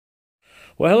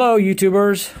Well, hello,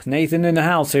 YouTubers. Nathan in the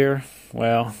house here.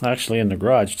 Well, actually in the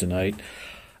garage tonight.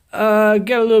 Got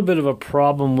a little bit of a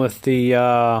problem with the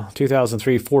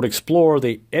 2003 Ford Explorer,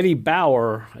 the Eddie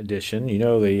Bauer edition. You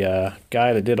know, the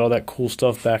guy that did all that cool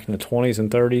stuff back in the 20s and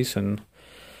 30s. And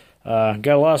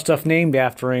got a lot of stuff named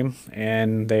after him.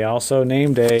 And they also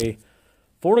named a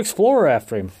Ford Explorer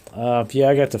after him. Yeah,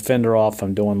 I got the fender off.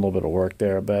 I'm doing a little bit of work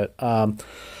there. But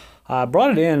I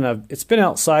brought it in. It's been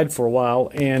outside for a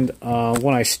while. And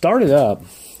when I started up,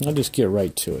 I'll just get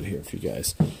right to it here for you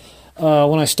guys.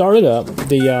 When I started up,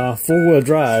 the four-wheel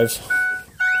drive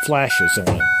flashes on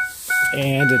it.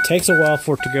 And it takes a while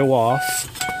for it to go off.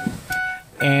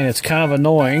 And it's kind of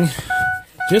annoying.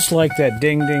 Just like that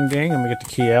ding, ding, ding. Let me get the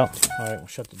key out. All right, we'll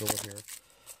shut the door here.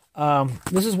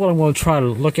 This is what I'm going to try to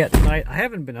look at tonight. I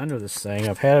haven't been under this thing.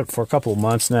 I've had it for a couple of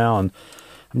months now. And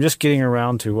I'm just getting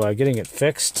around to getting it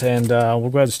fixed. And we'll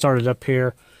go ahead and start it up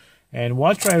here. And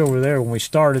watch right over there when we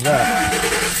start it up.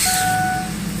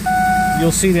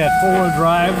 You'll see that four-wheel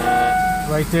drive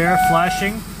right there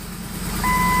flashing.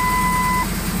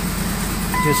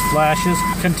 Just flashes,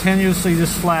 continuously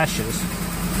just flashes.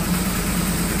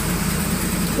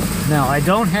 Now, I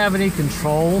don't have any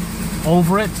control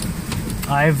over it.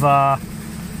 I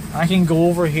can go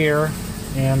over here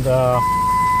and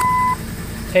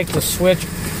take the switch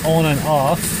on and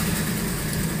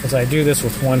off, as I do this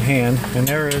with one hand. And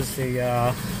there is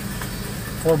the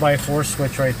 4x4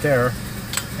 switch right there.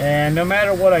 And no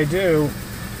matter what I do,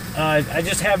 I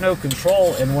just have no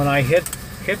control. And when I hit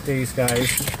these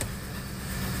guys,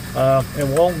 it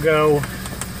won't go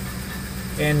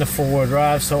in the four-wheel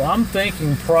drive. So I'm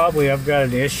thinking probably I've got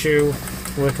an issue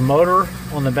with the motor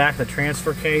on the back of the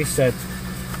transfer case that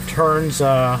turns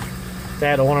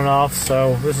that on and off.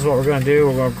 So this is what we're going to do.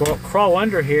 We're going to crawl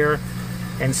under here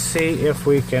and see if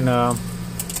we can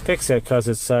fix it, because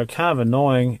it's kind of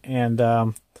annoying. And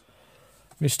let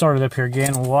me start it up here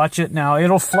again. We'll watch it. Now,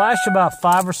 it'll flash about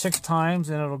 5 or 6 times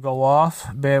and it'll go off.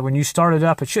 But when you start it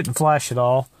up, it shouldn't flash at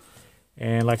all.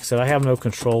 And like I said, I have no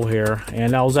control here.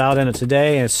 And I was out in it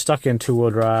today and it's stuck in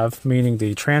two-wheel drive, meaning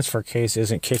the transfer case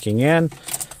isn't kicking in.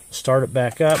 Start it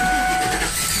back up.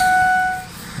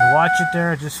 Watch it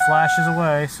there. It just flashes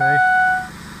away. See?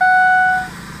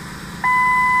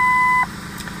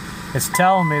 It's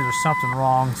telling me there's something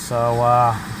wrong.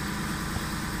 So,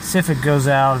 see if it goes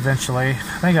out eventually.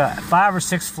 I think 5 or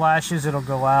 6 flashes, it'll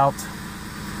go out.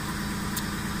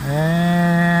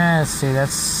 And let's see,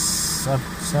 that's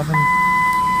 7.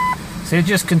 See, it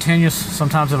just continues.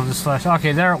 Sometimes it'll just flash.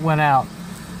 Okay, there it went out.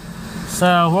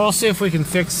 So we'll see if we can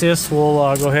fix this.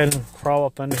 We'll go ahead and crawl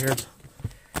up under here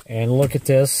and look at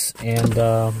this and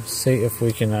see if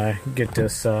we can get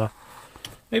this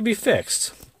maybe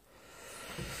fixed.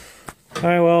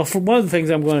 Alright, well, for one of the things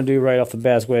I'm going to do right off the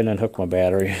bat is go ahead and unhook my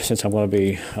battery, since I'm going to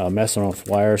be messing with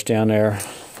wires down there.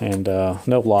 And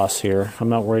no loss here. I'm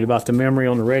not worried about the memory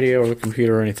on the radio or the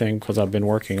computer or anything, because I've been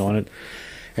working on it.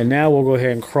 And now we'll go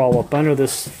ahead and crawl up under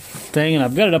this thing. And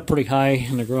I've got it up pretty high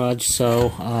in the garage,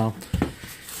 so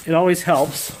it always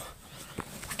helps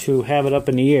to have it up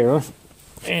in the air.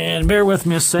 And bear with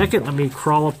me a second. Let me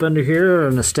crawl up under here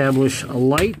and establish a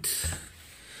light.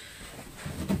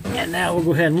 And now we'll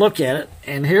go ahead and look at it.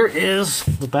 And here is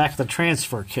the back of the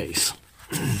transfer case.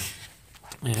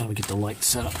 And let me get the light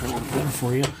set up a little better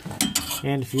for you.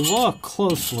 And if you look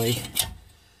closely,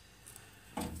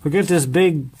 we got this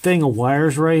big thing of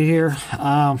wires right here.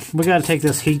 We got to take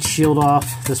this heat shield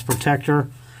off, this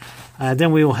protector.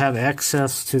 Then we will have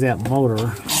access to that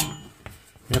motor.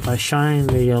 If I shine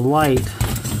the light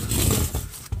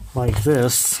like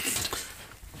this,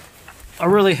 I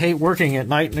really hate working at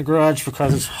night in the garage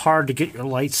because it's hard to get your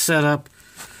lights set up.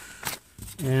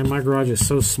 And my garage is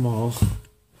so small.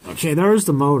 Okay, there's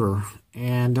the motor.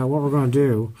 And what we're going to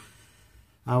do,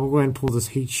 we'll go ahead and pull this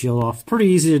heat shield off. Pretty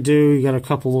easy to do. You got a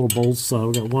couple little bolts.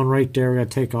 We got one right there we got to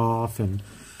take off. And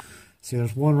see,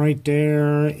 there's one right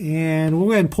there. And we'll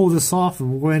go ahead and pull this off.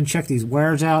 And we'll go ahead and check these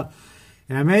wires out.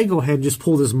 And I may go ahead and just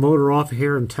pull this motor off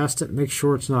here and test it. Make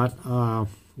sure it's not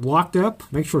locked up.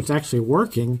 Make sure it's actually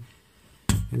working.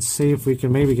 And see if we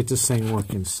can maybe get this thing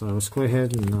working. So let's go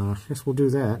ahead and I guess we'll do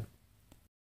that.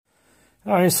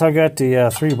 Alright, so I got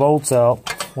the 3 bolts out.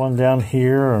 One down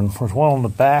here, and there's one on the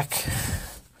back.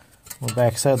 On the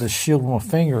back side of the shield where my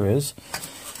finger is.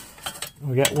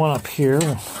 We got one up here.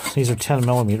 These are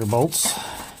 10mm bolts.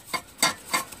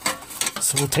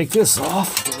 So we'll take this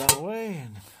off, get out of the way,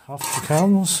 and off she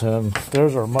comes. And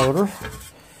there's our motor.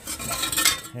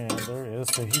 And there is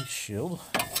the heat shield.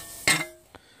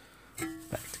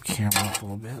 Back the camera up a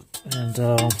little bit. And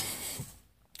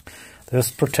This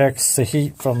protects the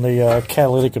heat from the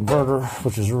catalytic converter,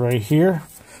 which is right here.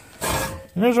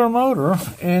 And there's our motor.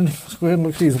 And let's go ahead and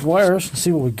look at these wires and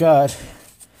see what we got.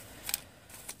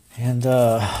 And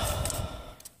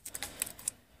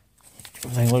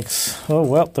everything looks, oh,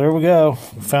 well, there we go.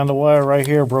 We found a wire right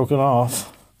here broken off.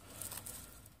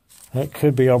 That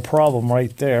could be our problem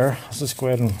right there. Let's just go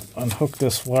ahead and unhook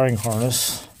this wiring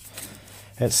harness.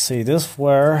 Let's see, this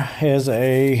wire has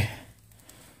a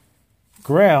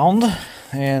ground,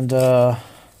 and boy,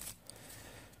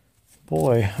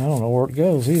 I don't know where it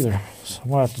goes either. So I'm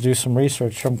going to have to do some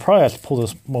research. I'm probably have to pull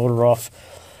this motor off.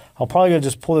 I'll probably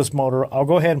just pull this motor. I'll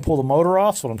go ahead and pull the motor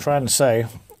off, that's what I'm trying to say.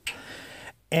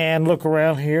 And look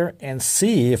around here and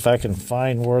see if I can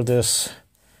find where this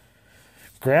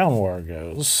ground wire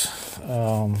goes.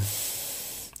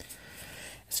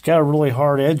 It's got a really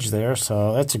hard edge there,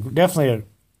 so that's definitely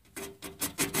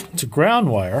it's a ground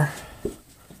wire.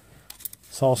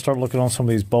 So I'll start looking on some of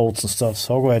these bolts and stuff.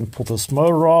 So I'll go ahead and pull this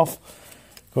motor off.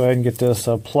 Go ahead and get this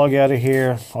plug out of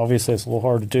here. Obviously, it's a little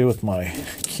hard to do with my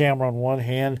camera on one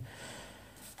hand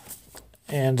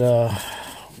and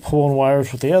pulling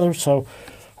wires with the other. So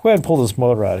go ahead and pull this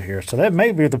motor out of here. So that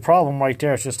may be the problem right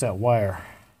there. It's just that wire.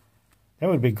 That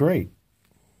would be great.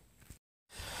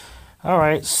 All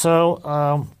right,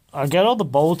 so I got all the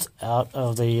bolts out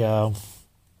of the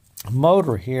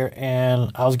motor here,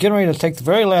 and I was getting ready to take the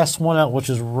very last one out,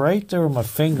 which is right there where my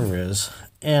finger is.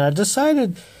 And I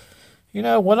decided, you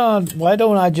know, why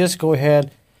don't I just go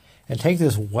ahead and take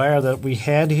this wire that we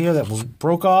had here that was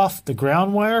broke off, the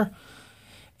ground wire,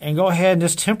 and go ahead and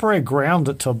just temporarily ground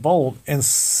it to a bolt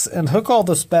and hook all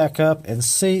this back up and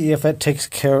see if it takes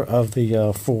care of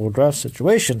the four-wheel drive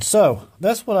situation. So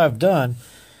that's what I've done.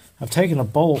 I've taken a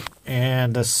bolt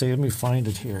and let's see, let me find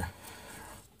it here.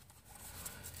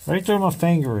 Right there my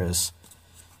finger is.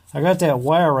 I got that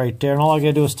wire right there, and all I got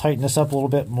to do is tighten this up a little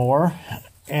bit more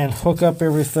and hook up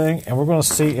everything, and we're going to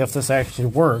see if this actually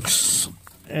works.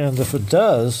 And if it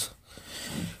does,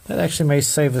 that actually may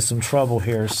save us some trouble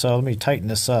here. So let me tighten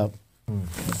this up.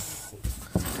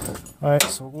 Alright,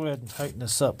 so we'll go ahead and tighten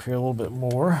this up here a little bit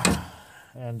more.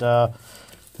 And then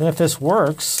if this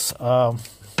works,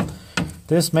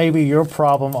 this may be your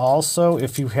problem also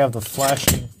if you have the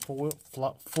flashing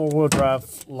four-wheel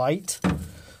drive light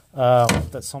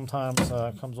that sometimes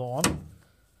comes on.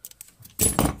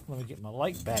 Let me get my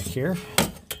light back here.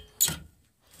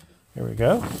 Here we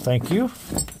go. Thank you.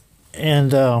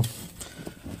 And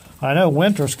I know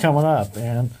winter's coming up,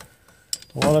 and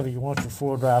a lot of you want your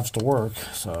four-wheel drives to work.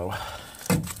 So,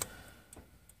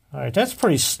 all right, that's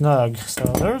pretty snug. So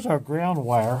there's our ground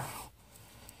wire.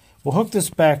 We'll hook this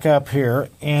back up here,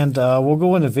 and we'll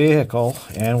go in the vehicle,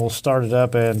 and we'll start it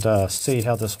up and see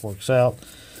how this works out.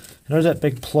 And there's that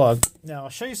big plug. Now, I'll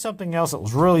show you something else that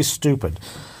was really stupid.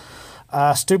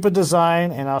 Stupid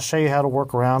design, and I'll show you how to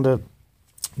work around it.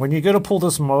 When you go to pull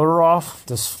this motor off,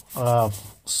 this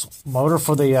motor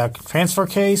for the transfer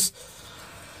case,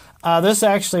 this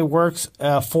actually works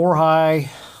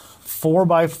 4-high,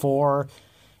 4x4,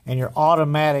 and your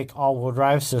automatic all-wheel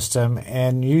drive system.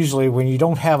 And usually when you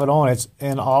don't have it on, it's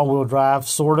in all-wheel drive,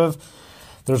 sort of.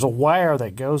 There's a wire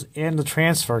that goes in the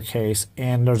transfer case,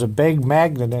 and there's a big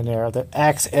magnet in there that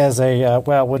acts as a,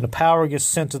 well, when the power gets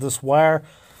sent to this wire,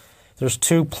 there's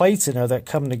two plates in there that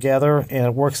come together, and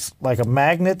it works like a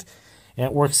magnet, and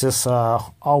it works this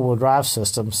all-wheel drive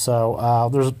system. So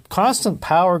there's constant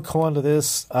power going to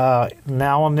this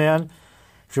now and then.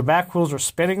 If your back wheels are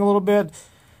spinning a little bit,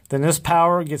 then this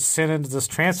power gets sent into this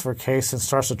transfer case and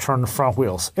starts to turn the front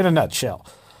wheels, in a nutshell.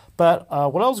 But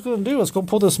what I was going to do is go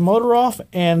pull this motor off,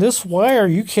 and this wire,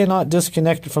 you cannot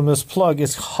disconnect it from this plug.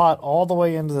 It's hot all the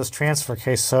way into this transfer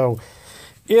case. So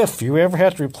if you ever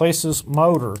have to replace this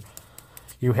motor,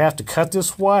 you have to cut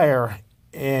this wire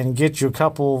and get you a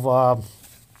couple of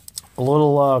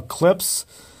little clips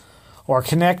or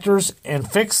connectors and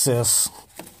fix this.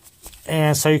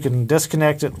 And so you can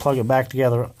disconnect it and plug it back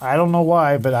together. I don't know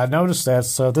why, but I noticed that.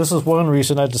 So this is one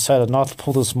reason I decided not to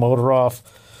pull this motor off.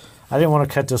 I didn't want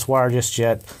to cut this wire just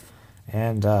yet.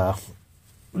 And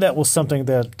that was something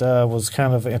that was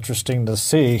kind of interesting to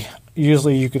see.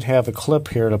 Usually you could have a clip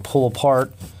here to pull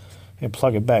apart and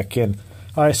plug it back in.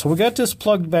 All right, so we got this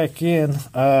plugged back in.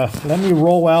 Let me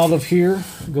roll out of here.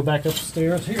 Go back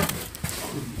upstairs here.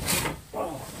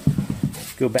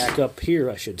 Go back up here,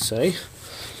 I should say.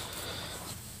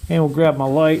 And we'll grab my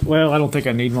light. Well, I don't think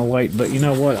I need my light, but you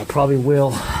know what? I probably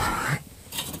will.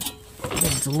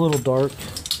 It's a little dark.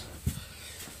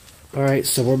 All right,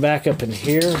 so we're back up in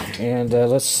here, and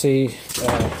let's see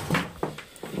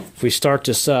if we start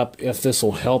this up, if this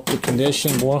will help the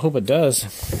condition. Well, I hope it does.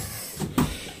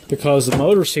 because the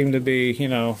motor seemed to be, you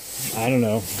know, I don't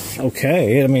know,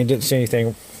 okay. I mean, didn't see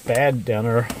anything bad down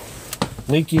there,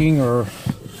 leaking or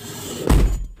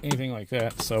anything like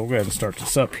that. So we'll go ahead and start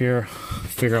this up here,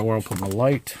 figure out where I'll put my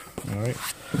light. All right,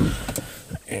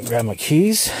 and grab my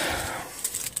keys,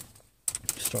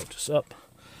 start this up.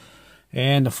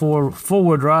 And the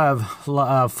four-wheel drive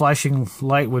flashing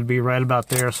light would be right about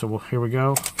there, so here we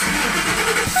go.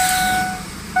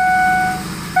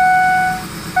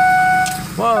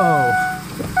 Whoa!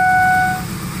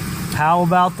 How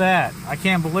about that? I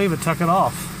can't believe it took it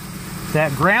off.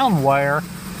 That ground wire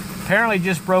apparently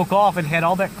just broke off. It had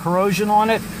all that corrosion on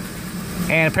it,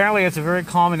 and apparently it's a very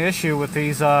common issue with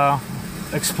these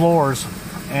Explorers,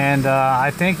 and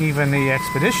I think even the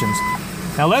Expeditions.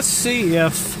 Now let's see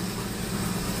if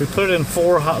we put it in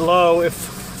 4 low, if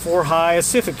 4 high. Let's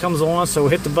see if it comes on. So we'll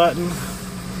hit the button.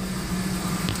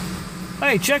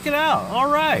 Hey, check it out. All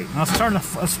right, let's turn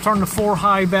the 4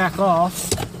 high back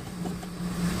off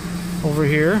over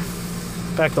here,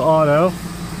 back to auto,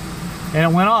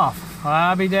 and it went off.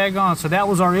 I'll be daggone. So that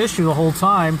was our issue the whole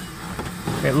time.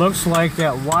 It looks like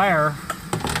that wire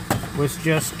was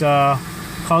just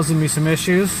causing me some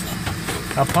issues.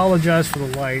 I apologize for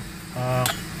the light.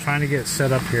 Trying to get it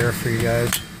set up here for you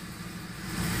guys.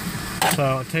 So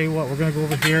I'll tell you what, we're going to go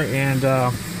over here, and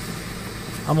I'm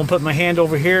going to put my hand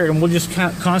over here, and we'll just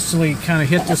constantly kind of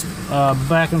hit this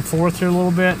back and forth here a little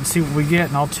bit and see what we get,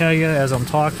 and I'll tell you as I'm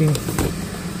talking.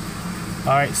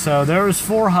 Alright, so there's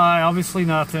 4 high, obviously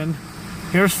nothing.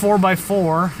 Here's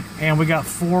 4x4, and we got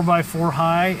 4x4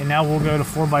 high, and now we'll go to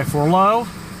 4x4 low.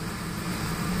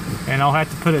 And I'll have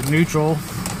to put it neutral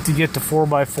to get the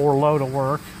 4x4 low to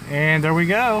work. And there we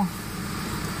go.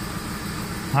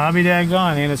 I'll be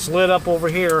daggone. And it's lit up over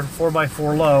here,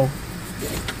 4x4 low.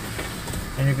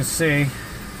 And you can see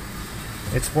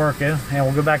it's working. And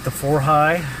we'll go back to 4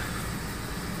 high.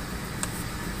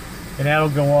 And that'll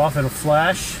go off, it'll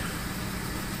flash.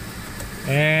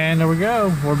 And there we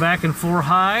go. We're back in 4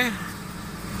 high.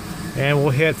 And we'll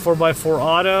hit 4x4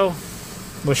 auto.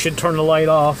 We should turn the light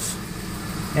off.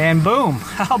 And boom,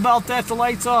 how about that? The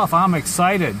light's off. I'm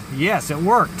excited. Yes, it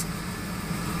worked.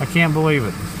 I can't believe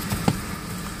it.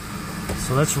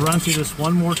 So let's run through this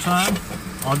one more time.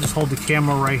 I'll just hold the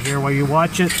camera right here while you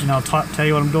watch it, and I'll tell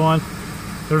you what I'm doing.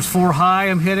 There's 4 high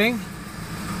I'm hitting,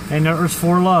 and there's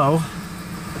 4 low.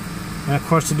 And of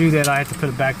course, to do that, I have to put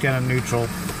it back down in neutral.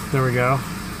 There we go.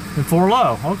 And 4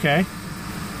 low, okay.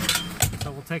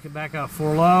 So we'll take it back out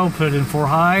 4 low, put it in 4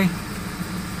 high.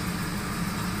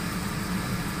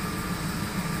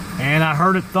 And I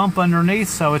heard it thump underneath,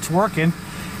 so it's working.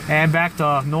 And back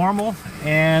to normal,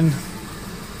 and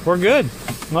we're good.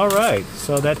 All right,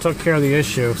 so that took care of the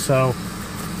issue. So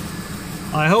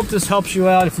I hope this helps you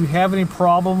out. If you have any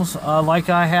problems like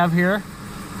I have here,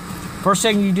 first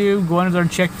thing you do, go under there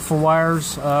and check for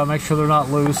wires. Make sure they're not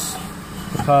loose,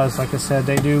 because like I said,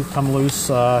 they do come loose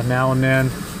now and then.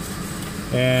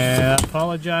 And I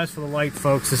apologize for the light,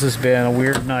 folks. This has been a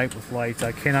weird night with lights.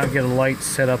 I cannot get a light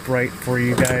set up right for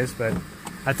you guys, but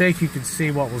I think you can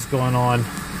see what was going on.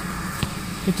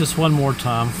 Hit this one more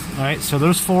time. All right, so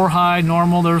there's 4 high,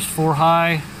 normal, there's 4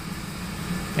 high,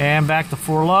 and back to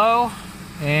 4 low,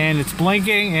 and it's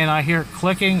blinking, and I hear it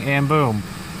clicking, and boom,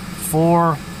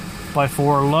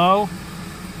 4x4 low,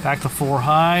 back to 4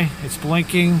 high, it's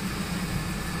blinking.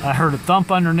 I heard it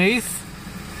thump underneath,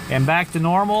 and back to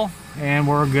normal, and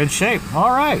we're in good shape. All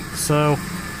right, so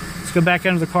let's go back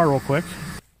under the car real quick.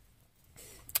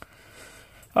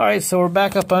 All right, so we're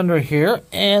back up under here,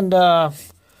 and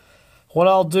what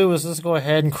I'll do is just go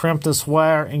ahead and crimp this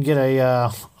wire and get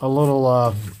a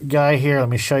little guy here. Let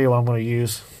me show you what I'm going to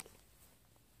use.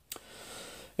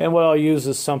 And what I'll use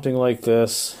is something like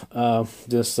this.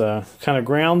 Just kind of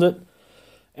ground it.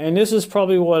 And this is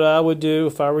probably what I would do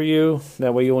if I were you.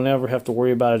 That way you'll never have to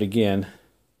worry about it again.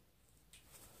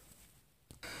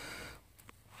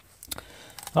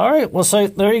 All right, well, so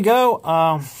there you go.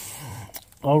 I'll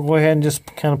go ahead and just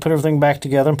kind of put everything back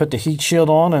together and put the heat shield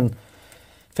on and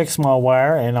fix my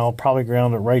wire, and I'll probably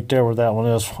ground it right there where that one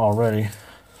is already.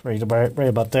 Right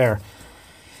about there.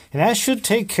 And that should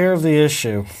take care of the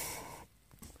issue.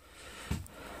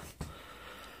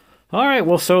 All right,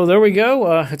 well, so there we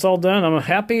go. It's all done. I'm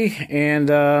happy, and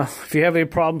if you have any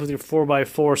problems with your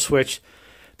 4x4 switch,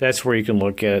 that's where you can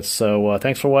look at it. So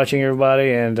thanks for watching,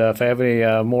 everybody, and if I have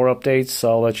any more updates,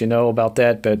 I'll let you know about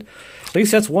that. But at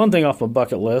least that's one thing off my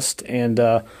bucket list, and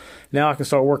now I can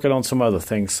start working on some other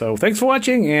things. So thanks for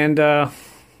watching, and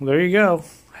there you go.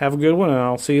 Have a good one, and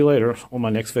I'll see you later on my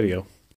next video.